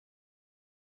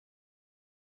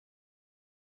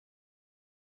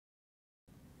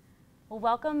Well,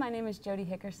 welcome. My name is Jody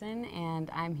Hickerson, and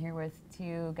I'm here with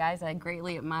two guys I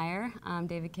greatly admire,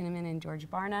 David Kinnaman and George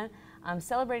Barna,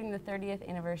 celebrating the 30th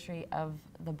anniversary of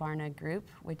the Barna Group,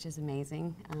 which is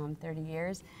amazing. 30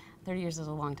 years. 30 years is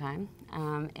a long time.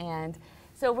 And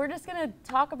so we're just going to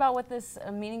talk about what this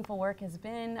meaningful work has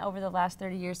been over the last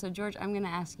 30 years. So George, I'm going to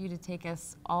ask you to take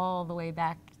us all the way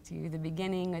back to the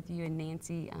beginning with you and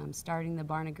Nancy starting the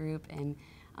Barna Group, and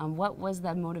what was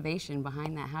the motivation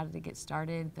behind that? How did it get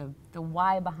started? The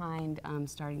why behind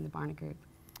starting the Barna Group?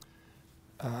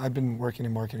 I've been working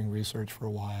in marketing research for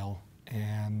a while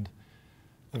and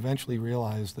eventually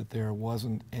realized that there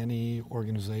wasn't any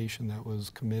organization that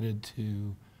was committed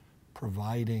to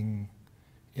providing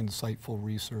insightful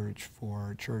research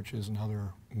for churches and other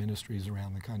ministries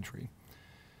around the country.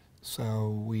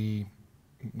 So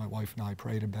my wife and I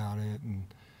prayed about it and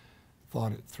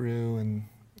thought it through and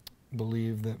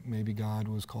believed that maybe God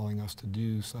was calling us to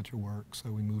do such a work. So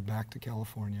we moved back to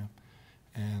California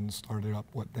and started up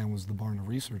what then was the Barna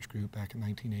Research Group back in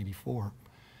 1984.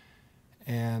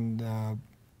 And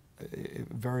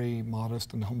very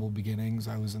modest and humble beginnings.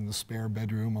 I was in the spare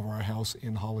bedroom of our house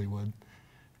in Hollywood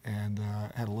and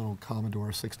had a little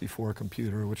Commodore 64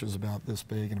 computer, which is about this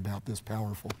big and about this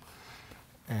powerful.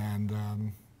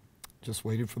 And just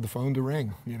waited for the phone to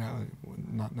ring. You know,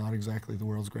 not exactly the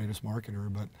world's greatest marketer,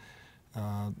 but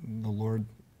the Lord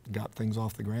got things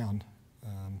off the ground.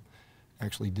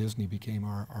 Actually, Disney became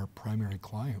our primary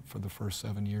client for the first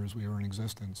 7 years we were in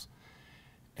existence.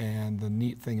 And the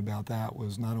neat thing about that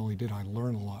was not only did I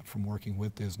learn a lot from working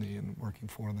with Disney and working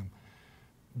for them,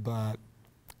 but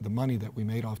the money that we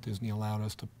made off Disney allowed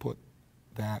us to put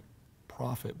that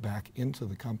profit back into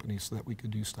the company so that we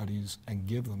could do studies and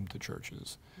give them to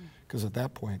churches. Because at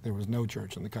that point, there was no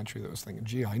church in the country that was thinking,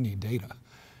 gee, I need data.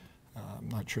 I'm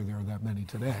not sure there are that many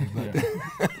today,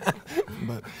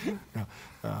 but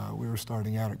we were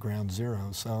starting out at ground zero.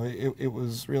 So it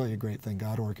was really a great thing.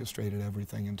 God orchestrated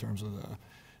everything in terms of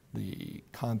the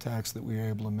contacts that we were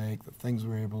able to make, the things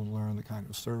we were able to learn, the kind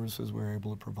of services we were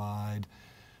able to provide,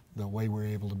 the way we were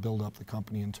able to build up the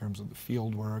company in terms of the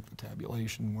field work, the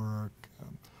tabulation work,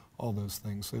 all those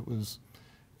things. So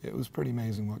it was pretty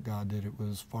amazing what God did. It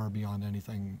was far beyond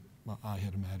anything I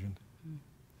had imagined.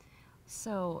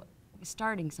 So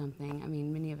starting something, I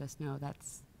mean, many of us know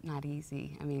that's not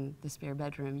easy. I mean, the spare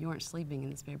bedroom, you weren't sleeping in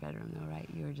the spare bedroom though, right?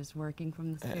 You were just working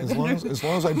from the spare bedroom. As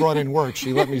long as I brought in work,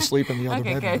 she let me sleep in the other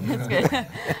bedroom. Okay, good, that's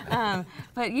good.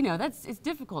 But you know, it's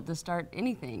difficult to start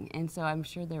anything, and so I'm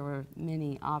sure there were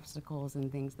many obstacles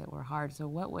and things that were hard. So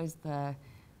what was the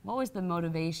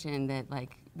motivation that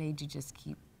like made you just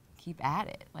keep at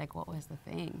it? Like, what was the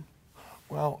thing?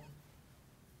 Well,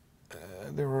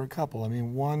 there were a couple. I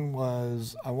mean, one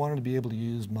was I wanted to be able to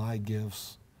use my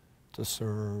gifts to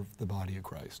serve the body of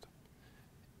Christ.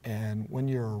 And when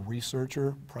you're a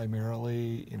researcher,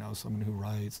 primarily, you know, someone who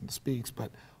writes and speaks,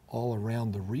 but all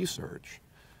around the research,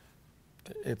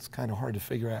 it's kind of hard to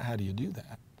figure out how do you do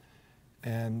that.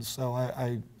 And so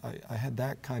I had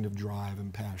that kind of drive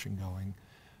and passion going.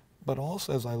 But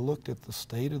also as I looked at the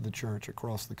state of the church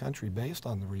across the country based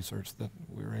on the research that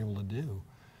we were able to do,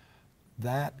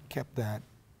 that kept that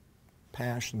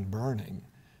passion burning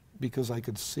because I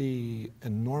could see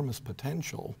enormous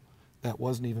potential that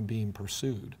wasn't even being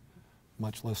pursued,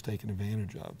 much less taken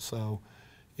advantage of. So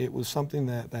it was something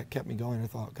that kept me going. I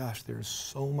thought, gosh, there's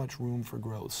so much room for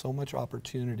growth, so much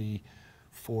opportunity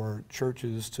for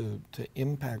churches to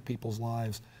impact people's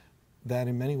lives that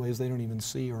in many ways they don't even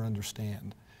see or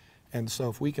understand. And so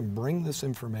if we can bring this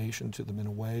information to them in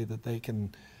a way that they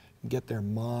can get their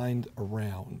mind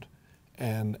around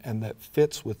and that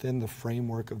fits within the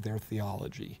framework of their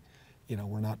theology. You know,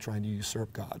 we're not trying to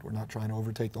usurp God. We're not trying to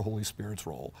overtake the Holy Spirit's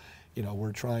role. You know,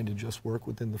 we're trying to just work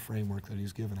within the framework that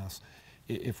He's given us.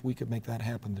 If we could make that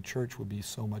happen, the church would be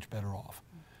so much better off.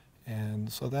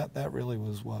 And so that really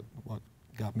was what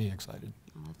got me excited.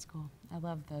 Oh, that's cool. I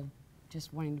love the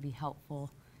just wanting to be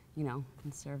helpful, you know,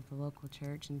 and serve the local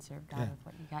church and serve God with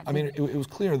what you got. I mean, it was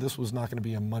clear this was not going to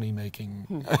be a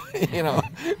money-making, you know,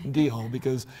 deal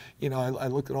because, you know, I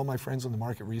looked at all my friends in the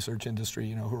market research industry,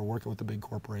 you know, who are working with the big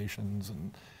corporations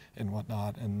and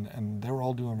whatnot, and they were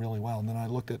all doing really well. And then I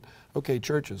looked at, okay,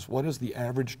 churches, what is the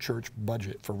average church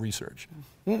budget for research?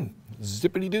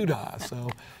 Zippity-doo-dah. So,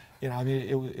 you know, I mean,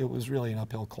 it was really an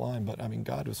uphill climb, but I mean,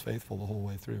 God was faithful the whole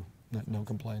way through. No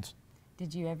complaints.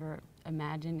 Did you ever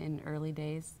imagine in early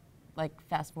days, like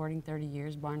fast forwarding 30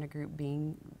 years, Barna Group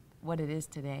being what it is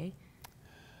today?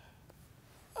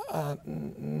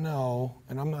 No,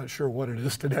 and I'm not sure what it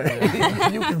is today.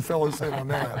 You can fill us in on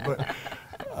that. But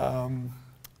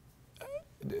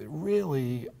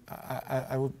really,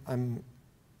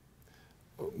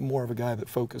 more of a guy that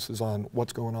focuses on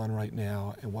what's going on right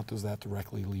now and what does that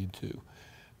directly lead to.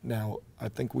 Now, I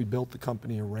think we built the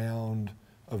company around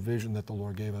a vision that the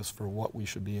Lord gave us for what we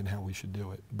should be and how we should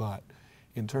do it. But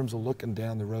in terms of looking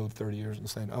down the road 30 years and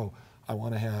saying, oh, I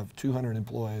want to have 200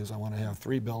 employees, I want to have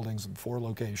 3 buildings and 4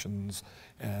 locations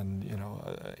and, you know,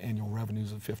 annual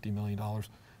revenues of $50 million.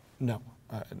 No,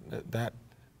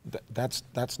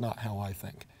 that's not how I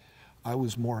think. I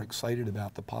was more excited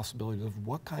about the possibility of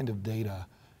what kind of data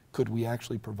could we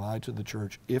actually provide to the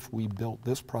church if we built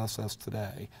this process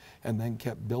today and then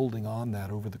kept building on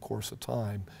that over the course of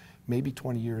time. Maybe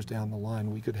 20 years down the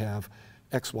line, we could have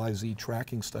XYZ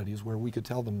tracking studies where we could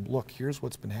tell them, look, here's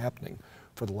what's been happening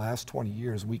for the last 20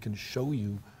 years. We can show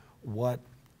you what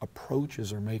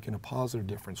approaches are making a positive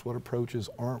difference, what approaches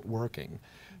aren't working,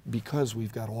 because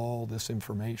we've got all this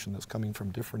information that's coming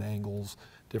from different angles,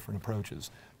 different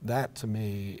approaches. That, to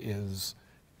me, is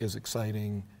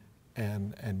exciting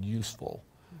and useful.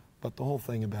 But the whole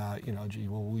thing about, you know, gee,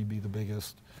 will we be the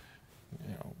biggest,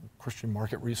 you know, Christian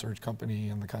market research company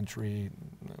in the country,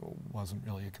 wasn't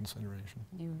really a consideration.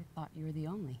 You thought you were the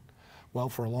only. Well,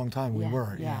 for a long time we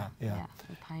were, yeah. A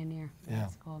pioneer. Yeah.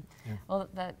 That's cool. Yeah. Well,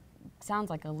 that sounds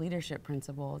like a leadership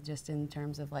principle, just in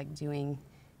terms of like doing,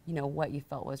 you know, what you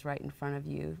felt was right in front of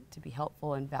you to be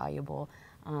helpful and valuable.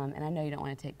 And I know you don't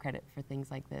want to take credit for things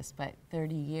like this, but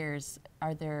 30 years,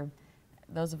 are there,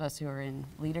 those of us who are in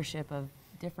leadership of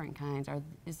different kinds,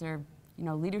 is there, you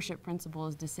know, leadership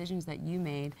principles, decisions that you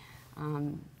made,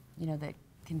 you know, that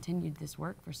continued this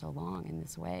work for so long in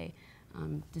this way,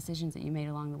 decisions that you made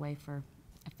along the way for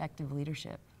effective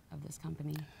leadership of this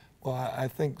company? Well, I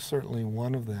think certainly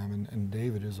one of them, and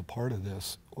David is a part of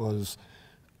this, was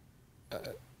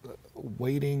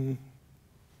waiting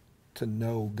to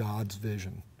know God's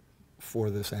vision for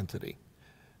this entity.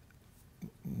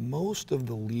 Most of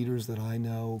the leaders that I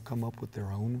know come up with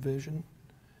their own vision,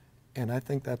 and I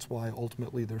think that's why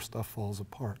ultimately their stuff falls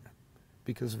apart.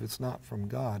 Because if it's not from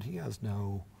God, He has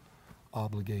no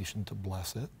obligation to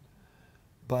bless it.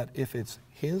 But if it's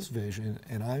His vision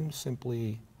and I'm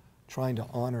simply trying to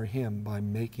honor Him by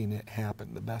making it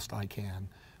happen the best I can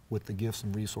with the gifts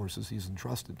and resources He's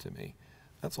entrusted to me,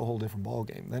 that's a whole different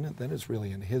ballgame. Then it's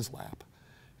really in His lap,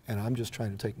 and I'm just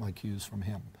trying to take my cues from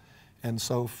Him. And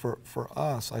so for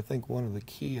us, I think one of the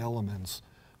key elements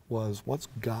was, what's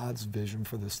God's vision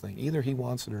for this thing? Either He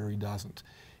wants it or He doesn't.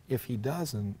 If He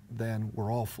doesn't, then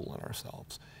we're all fooling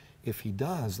ourselves. If He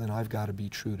does, then I've got to be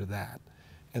true to that.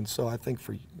 And so I think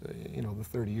for, you know, the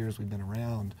 30 years we've been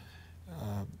around,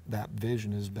 that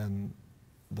vision has been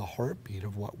the heartbeat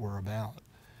of what we're about.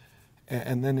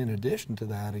 And then in addition to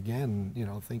that, again, you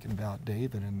know, thinking about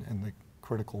David and the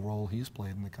critical role he's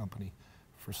played in the company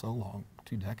for so long,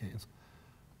 2 decades,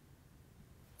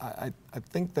 I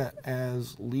think that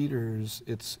as leaders,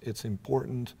 it's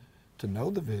important to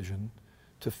know the vision,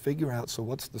 to figure out, so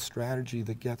what's the strategy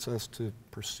that gets us to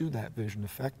pursue that vision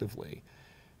effectively,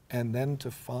 and then to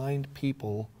find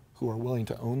people who are willing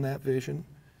to own that vision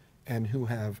and who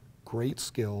have great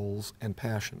skills and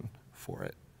passion for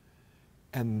it,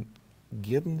 and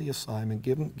give them the assignment,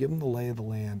 give them the lay of the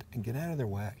land, and get out of their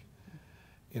way.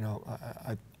 You know,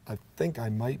 I think I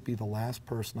might be the last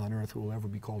person on earth who will ever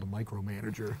be called a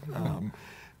micromanager.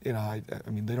 You know, I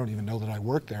mean, they don't even know that I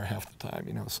work there half the time,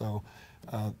 you know, so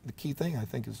the key thing, I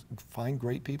think, is find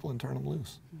great people and turn them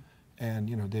loose. And,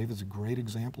 you know, David's a great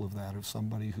example of that, of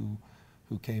somebody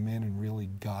who came in and really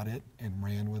got it and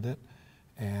ran with it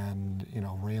and, you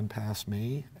know, ran past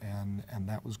me, and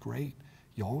that was great.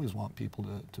 You always want people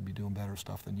to be doing better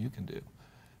stuff than you can do,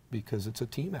 because it's a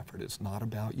team effort. It's not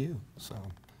about you. So,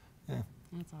 yeah.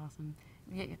 That's awesome.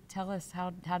 Tell us,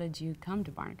 how did you come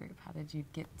to Barna Group? How did you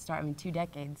get started? I mean, 2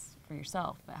 decades for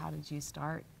yourself, but how did you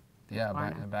start? Yeah,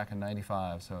 back in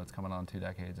 '95, so it's coming on 2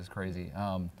 decades. It's crazy.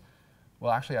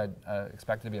 Well, actually, I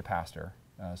expected to be a pastor.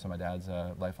 So my dad's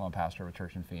a lifelong pastor of a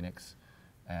church in Phoenix,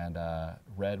 and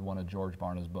read one of George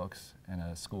Barna's books in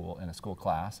a school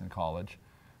class in college.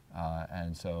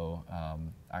 And so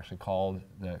actually called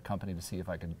the company to see if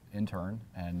I could intern,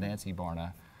 and Nancy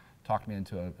Barna talked me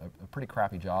into a pretty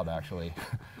crappy job, actually,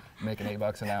 making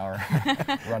 $8 an hour,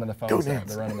 running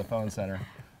the phone center.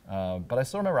 But I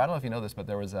still remember, I don't know if you know this, but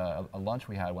there was a lunch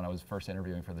we had when I was first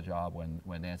interviewing for the job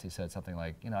when Nancy said something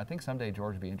like, you know, I think someday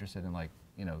George would be interested in, like,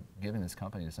 you know, giving this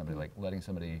company to somebody, like letting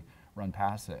somebody run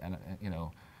past it. And you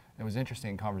know, it was an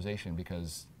interesting conversation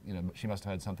because, you know, she must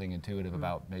have had something intuitive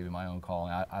about maybe my own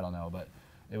calling. I don't know, but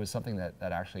it was something that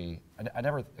actually, I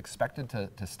never expected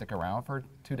to stick around for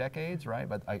 2 decades, right?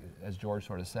 But as George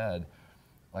sort of said,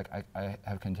 like I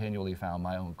have continually found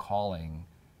my own calling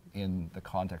in the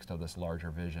context of this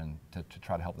larger vision to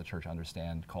try to help the church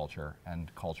understand culture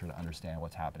and culture to understand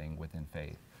what's happening within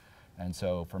faith. And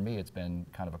so for me, it's been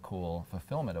kind of a cool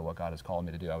fulfillment of what God has called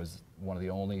me to do. I was one of the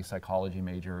only psychology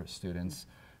major students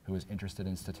who was interested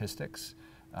in statistics.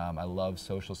 I love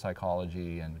social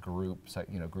psychology and group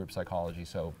psychology,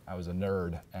 so I was a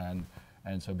nerd.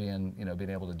 And so being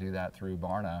able to do that through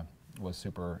Barna was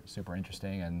super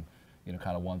interesting. And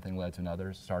kind of one thing led to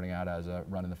another, starting out as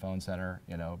running the phone center,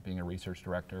 being a research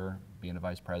director, being a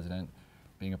vice president,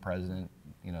 being a president,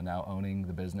 now owning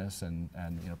the business and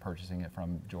purchasing it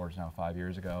from George now 5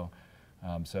 years ago.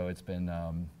 So it's been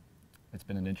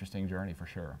an interesting journey for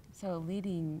sure. So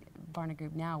leading Barna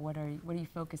Group now, what are you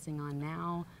focusing on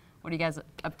now? What are you guys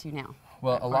up to now?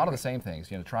 Well, a lot of the same things.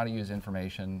 Trying to use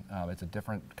information. It's a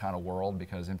different kind of world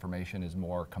because information is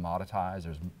more commoditized.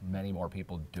 There's many more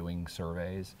people doing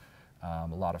surveys. A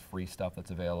lot of free stuff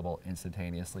that's available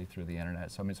instantaneously through the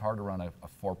internet. So I mean, it's hard to run a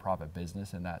for-profit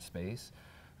business in that space.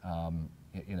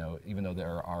 Even though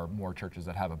there are more churches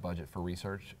that have a budget for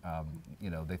research,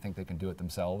 they think they can do it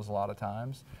themselves a lot of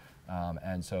times.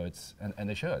 And so and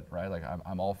they should, right? Like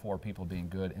I'm all for people being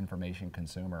good information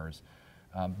consumers.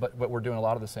 But we're doing a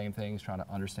lot of the same things, trying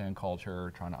to understand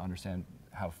culture, trying to understand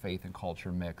how faith and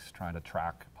culture mix, trying to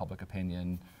track public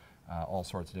opinion, all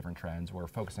sorts of different trends. We're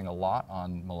focusing a lot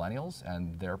on millennials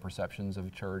and their perceptions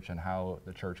of church and how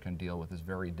the church can deal with this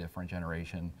very different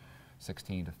generation,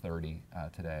 16 to 30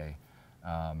 today.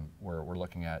 We're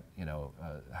looking at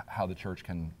how the church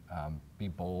can be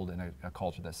bold in a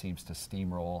culture that seems to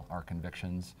steamroll our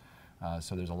convictions.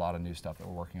 So there's a lot of new stuff that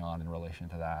we're working on in relation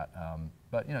to that.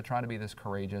 But trying to be this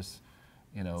courageous,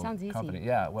 Sounds company. Easy.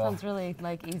 Yeah, well, sounds really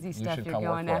like easy stuff should you're come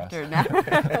work going for after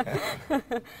us.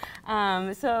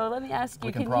 now. So let me ask you.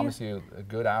 We can promise you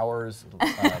good hours.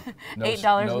 No,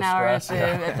 $8 no an hour stress.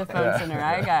 at the phone center.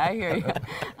 I hear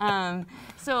you.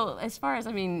 So as far as,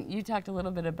 you talked a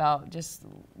little bit about just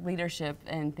leadership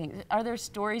and things. Are there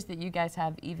stories that you guys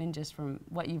have, even just from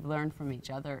what you've learned from each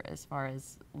other, as far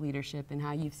as leadership and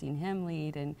how you've seen him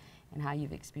lead and how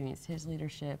you've experienced his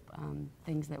leadership?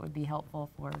 Things that would be helpful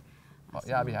for.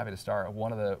 Yeah, I'd be happy to start.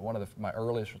 One of my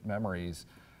earliest memories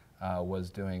was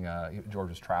doing. George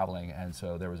was traveling, and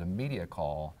so there was a media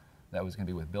call that was going to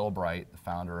be with Bill Bright, the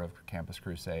founder of Campus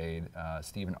Crusade,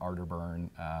 Stephen Arterburn,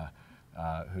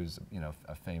 who's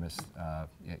a famous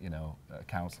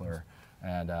counselor,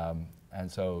 and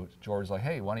so George was like,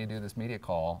 "Hey, why don't you do this media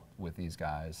call with these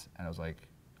guys?" And I was like,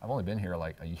 I've only been here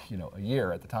like a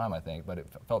year at the time, I think, but it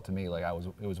felt to me like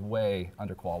it was way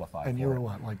underqualified. And you were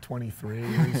what, like 23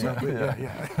 or something?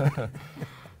 Yeah.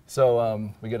 So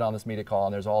we get on this media call,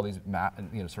 and there's all these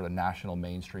sort of national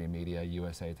mainstream media,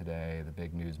 USA Today, the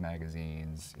big news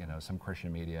magazines, some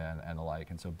Christian media and the like.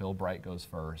 And so Bill Bright goes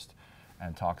first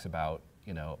and talks about,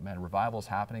 man, revival's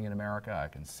happening in America. I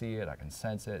can see it, I can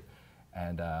sense it.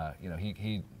 And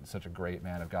he's such a great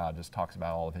man of God, just talks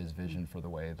about all of his vision for the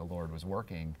way the Lord was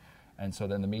working. And so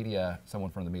then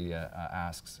someone from the media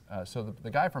asks, so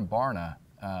the guy from Barna,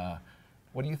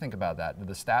 what do you think about that? Did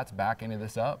the stats back any of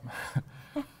this up?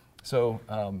 So,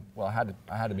 well, I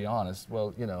had to be honest.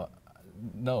 Well,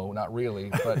 no, not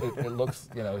really. But it looks,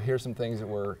 here's some things that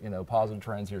were, positive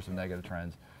trends. Here's some negative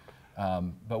trends.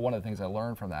 But one of the things I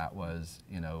learned from that was,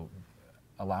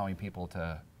 allowing people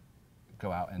to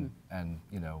go out and I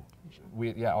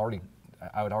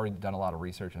had already done a lot of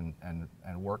research and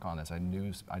work on this. I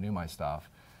knew my stuff,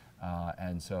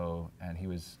 and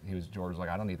George was like,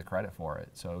 I don't need the credit for it.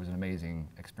 So it was an amazing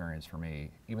experience for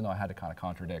me, even though I had to kind of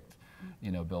contradict,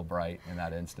 Bill Bright in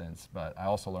that instance. But I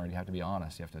also learned you have to be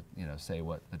honest. You have to, say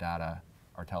what the data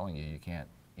are telling you. You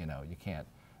can't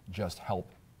just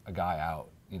help a guy out,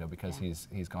 because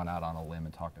he's gone out on a limb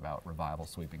and talked about revival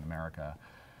sweeping America.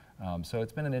 So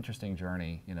it's been an interesting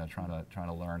journey, trying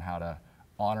to learn how to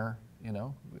honor,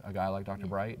 a guy like Dr.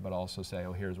 Bright, but also say,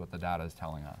 oh, here's what the data is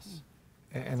telling us.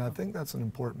 And I think that's an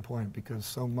important point, because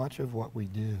so much of what we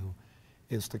do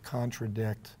is to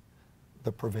contradict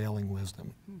the prevailing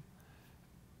wisdom.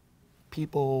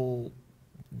 People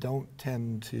don't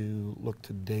tend to look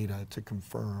to data to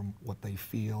confirm what they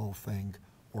feel, think,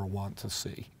 or want to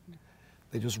see.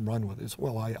 They just run with it. It's,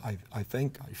 well, I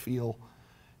think, I feel.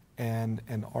 And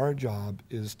our job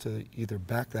is to either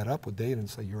back that up with data and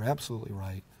say, you're absolutely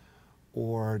right,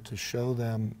 or to show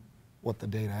them what the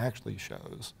data actually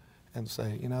shows and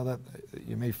say, that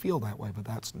you may feel that way, but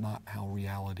that's not how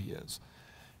reality is.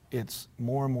 It's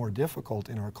more and more difficult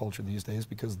in our culture these days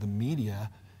because the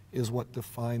media is what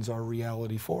defines our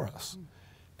reality for us.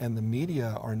 And the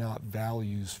media are not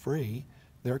values-free.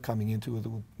 They're coming into it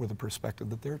with a perspective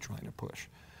that they're trying to push.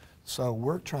 So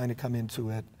we're trying to come into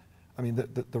it I mean,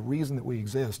 the reason that we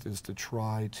exist is to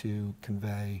try to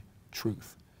convey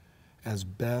truth as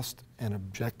best and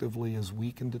objectively as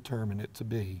we can determine it to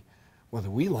be, whether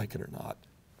we like it or not.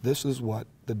 This is what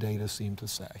the data seem to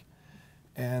say.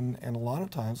 And a lot of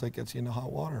times that gets you into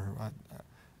hot water. I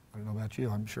don't know about you,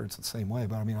 I'm sure it's the same way,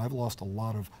 but I mean, I've lost a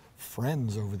lot of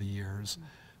friends over the years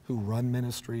who run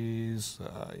ministries,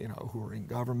 you know, who are in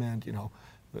government, you know,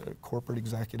 the corporate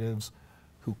executives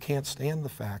who can't stand the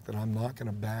fact that I'm not going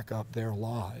to back up their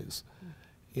lies,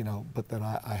 you know, but that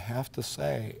I have to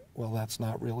say, well, that's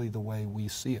not really the way we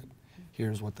see it.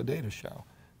 Here's what the data show.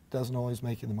 Doesn't always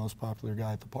make you the most popular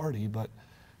guy at the party, but,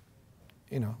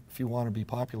 you know, if you want to be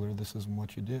popular, this isn't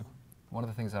what you do. One of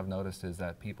the things I've noticed is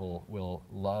that people will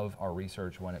love our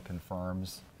research when it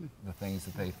confirms the things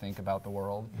that they think about the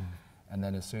world. And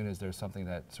then as soon as there's something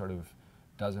that sort of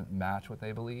doesn't match what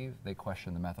they believe, they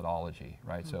question the methodology,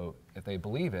 right? So if they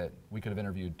believe it, we could have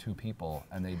interviewed 2 people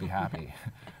and they'd be happy,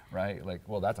 right? Like,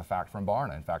 well, that's a fact from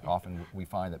Barna. In fact, often we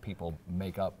find that people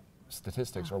make up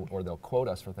statistics or they'll quote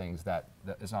us for things that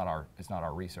it's not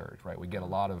our research, right? We get a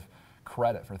lot of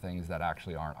credit for things that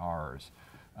actually aren't ours,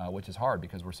 which is hard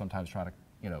because we're sometimes trying to,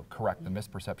 you know, correct the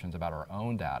misperceptions about our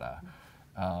own data.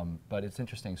 But it's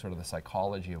interesting, sort of the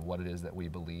psychology of what it is that we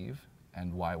believe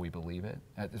and why we believe it.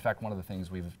 In fact, one of the things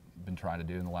we've been trying to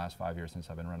do in the last 5 years since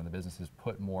I've been running the business is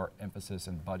put more emphasis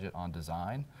and budget on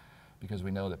design, because we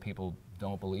know that people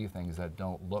don't believe things that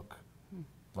don't look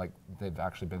like they've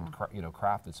actually been you know,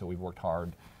 crafted. So we've worked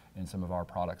hard in some of our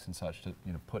products and such to,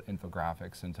 you know, put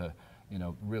infographics and to, you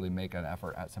know, really make an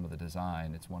effort at some of the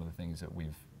design. It's one of the things that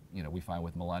we've, you know, we find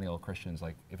with millennial Christians,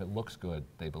 like if it looks good,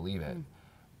 they believe it.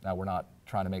 Now, we're not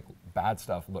trying to make bad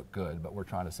stuff look good, but we're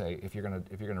trying to say, if you're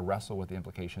gonna wrestle with the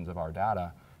implications of our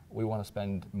data, we want to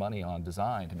spend money on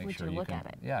design to make sure you can,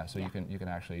 you can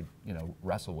actually, you know,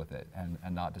 wrestle with it and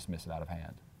not dismiss it out of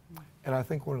hand. And I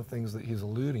think one of the things that he's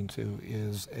alluding to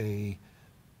is a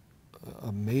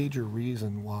major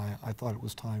reason why I thought it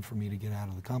was time for me to get out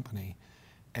of the company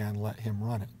and let him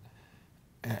run it.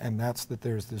 And that's that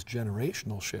there's this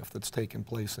generational shift that's taken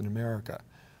place in America.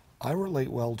 I relate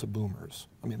well to boomers.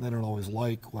 I mean, they don't always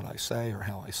like what I say or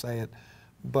how I say it,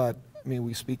 but I mean,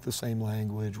 we speak the same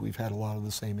language, we've had a lot of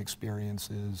the same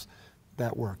experiences.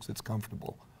 That works, it's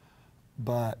comfortable.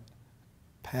 But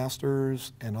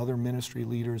pastors and other ministry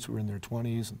leaders who are in their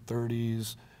 20s and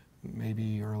 30s,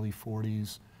 maybe early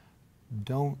 40s,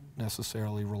 don't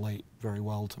necessarily relate very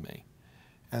well to me.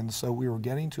 And so we were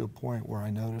getting to a point where I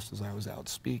noticed as I was out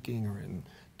speaking or in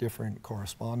different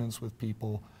correspondence with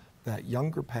people that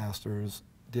younger pastors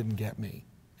didn't get me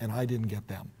and I didn't get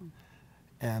them.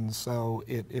 And so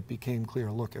it became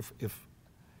clear, look,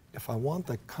 if I want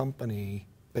the company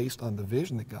based on the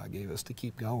vision that God gave us to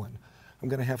keep going, I'm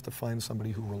going to have to find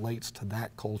somebody who relates to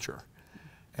that culture.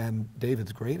 And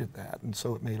David's great at that. And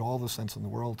so it made all the sense in the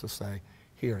world to say,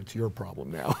 here, it's your problem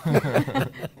now.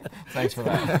 Thanks for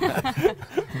that.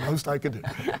 Most I could do.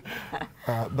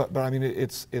 But I mean,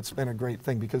 it's been a great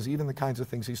thing because even the kinds of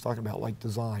things he's talking about, like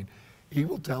design, he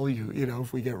will tell you, you know,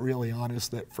 if we get really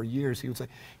honest, that for years he would say,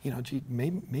 you know, gee,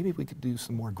 maybe we could do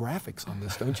some more graphics on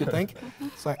this, don't you think?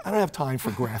 It's like, I don't have time for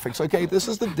graphics. Okay, this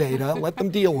is the data. Let them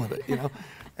deal with it, you know.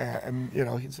 And you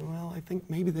know, he'd say, well, I think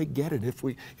maybe they get it if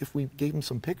we gave them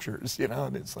some pictures, you know.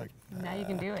 And it's like, now you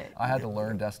can do it. I had to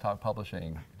learn desktop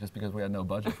publishing just because we had no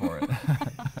budget for it.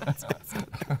 That's awesome.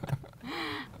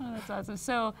 Oh, that's awesome.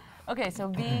 So, okay, so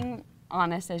being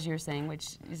honest, as you're saying,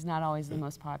 which is not always the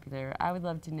most popular, I would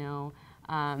love to know,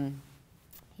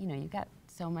 you know, you've got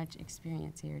so much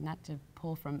experience here, not to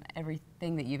pull from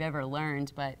everything that you've ever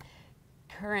learned, but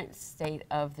current state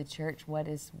of the church, what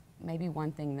is maybe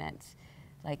one thing that's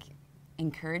like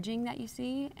encouraging that you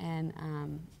see, and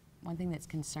one thing that's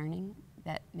concerning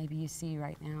that maybe you see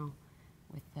right now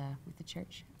with the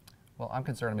church? Well, I'm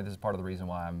concerned. I mean, this is part of the reason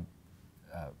why I'm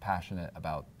passionate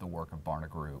about the work of Barna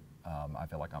Group. I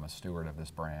feel like I'm a steward of this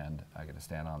brand. I get to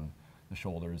stand on the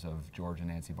shoulders of George and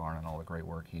Nancy Barna and all the great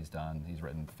work he's done. He's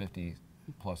written 50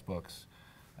 plus books,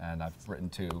 and I've written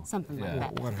 2. Something yeah.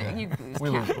 like that. You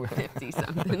We count were- 50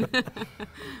 something.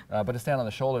 But to stand on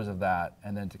the shoulders of that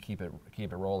and then to keep it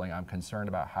rolling, I'm concerned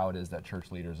about how it is that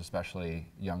church leaders, especially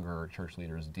younger church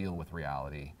leaders, deal with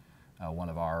reality. One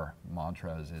of our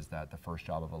mantras is that the first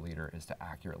job of a leader is to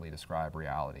accurately describe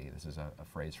reality. This is a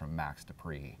phrase from Max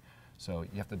Dupree. So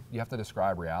you have to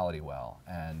describe reality well.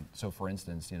 And so, for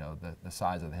instance, you know, the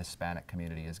size of the Hispanic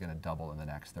community is going to double in the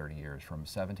next 30 years, from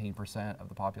 17% of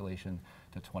the population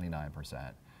to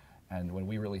 29%. And when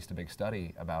we released a big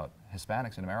study about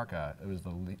Hispanics in America, it was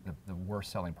the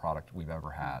worst selling product we've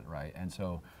ever had, right? And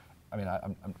so I mean,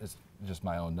 it's just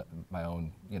my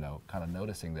own, you know, kind of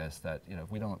noticing this, that, you know,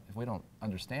 if we don't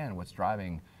understand what's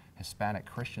driving Hispanic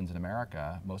Christians in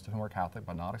America, most of whom are Catholic,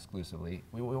 but not exclusively,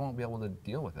 we won't be able to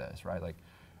deal with this, right? Like,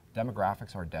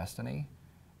 demographics are destiny,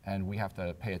 and we have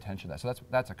to pay attention to that. So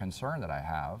that's a concern that I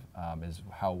have, is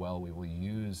how well we will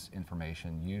use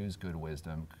information, use good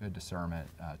wisdom, good discernment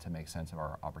to make sense of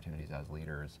our opportunities as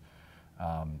leaders.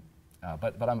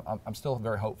 But I'm still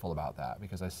very hopeful about that,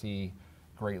 because I see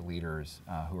great leaders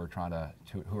who are trying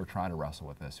to wrestle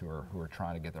with this, who are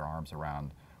trying to get their arms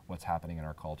around what's happening in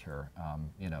our culture.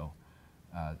 You know,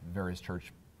 various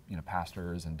church, you know,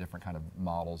 pastors and different kind of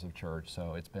models of church.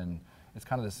 So it's kind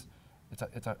of this.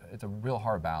 It's a real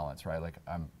hard balance, right? Like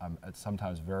I'm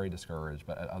sometimes very discouraged,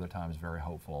 but at other times very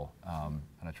hopeful. And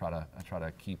I try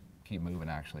to keep moving.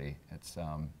 Actually, it's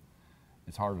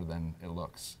harder than it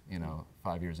looks. You know,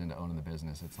 5 years into owning the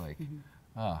business, it's like,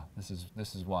 this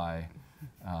is why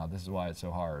it's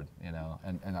so hard. You know,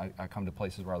 and I come to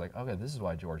places where I'm like, okay, this is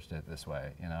why George did it this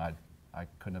way. You know, I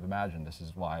couldn't have imagined this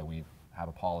is why we have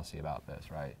a policy about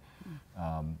this, right?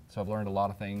 So I've learned a lot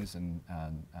of things, and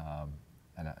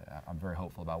I'm very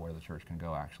hopeful about where the church can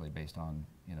go, actually, based on,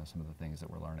 you know, some of the things that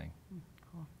we're learning.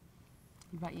 Cool.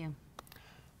 What about you?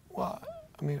 Well,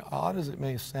 I mean, odd as it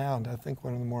may sound, I think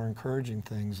one of the more encouraging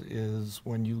things is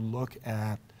when you look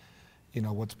at, you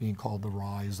know, what's being called the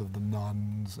rise of the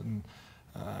nuns and,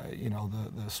 you know,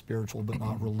 the spiritual but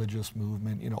not religious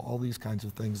movement, you know, all these kinds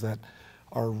of things that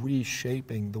are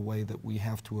reshaping the way that we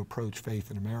have to approach faith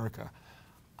in America.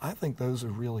 I think those are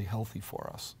really healthy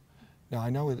for us. Now, I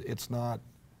know it's not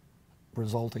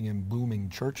resulting in booming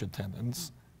church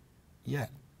attendance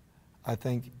yet. I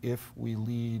think if we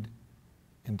lead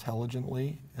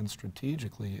intelligently and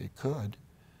strategically, it could,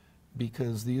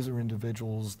 because these are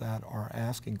individuals that are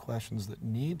asking questions that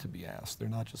need to be asked. They're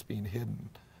not just being hidden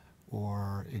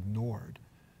or ignored.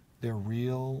 They're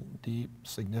real, deep,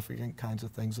 significant kinds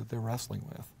of things that they're wrestling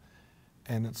with.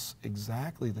 And it's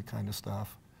exactly the kind of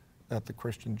stuff that the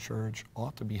Christian church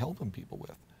ought to be helping people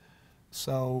with.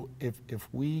 So if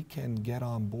we can get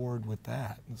on board with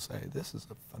that and say, this is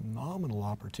a phenomenal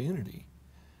opportunity,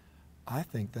 I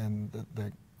think then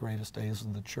the greatest days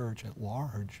of the church at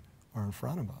large are in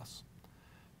front of us.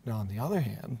 Now, on the other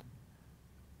hand,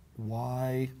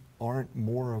 why aren't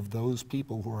more of those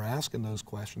people who are asking those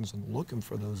questions and looking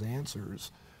for those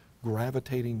answers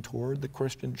gravitating toward the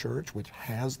Christian church, which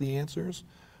has the answers?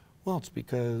 Well, it's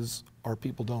because our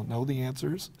people don't know the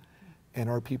answers, and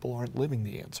our people aren't living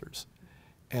the answers.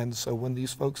 And so when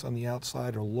these folks on the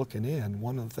outside are looking in,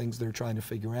 one of the things they're trying to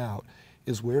figure out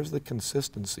is where's the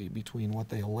consistency between what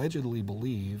they allegedly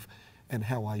believe and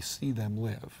how I see them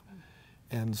live.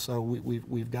 And so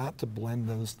we've got to blend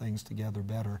those things together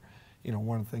better. You know,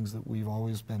 one of the things that we've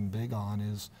always been big on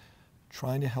is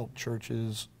trying to help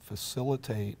churches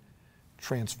facilitate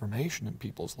transformation in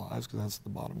people's lives, because that's the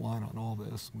bottom line on all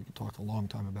this. We could talk a long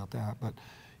time about that. But,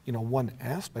 you know, one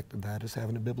aspect of that is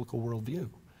having a biblical worldview.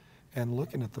 And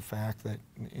looking at the fact that,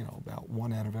 you know, about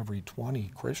 1 out of every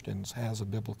 20 Christians has a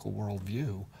biblical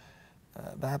worldview,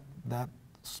 that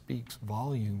speaks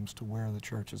volumes to where the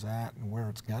church is at and where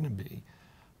it's going to be,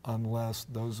 unless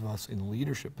those of us in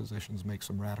leadership positions make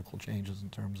some radical changes in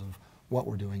terms of what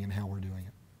we're doing and how we're doing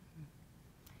it.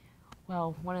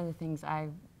 Well, one of the things I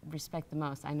respect the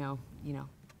most, I know, you know,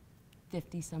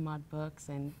 50 some odd books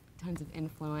and tons of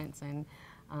influence, and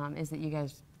is that you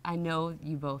guys, I know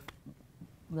you both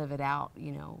live it out,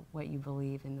 you know, what you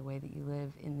believe and the way that you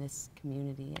live in this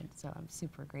community. And so I'm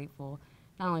super grateful,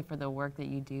 not only for the work that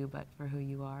you do, but for who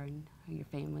you are and who your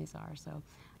families are. So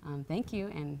thank you,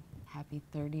 and happy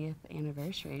 30th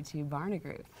anniversary to Barna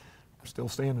Group. We're still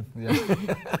standing. Yeah.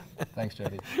 Thanks,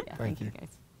 Jody. Yeah, thank you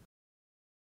guys.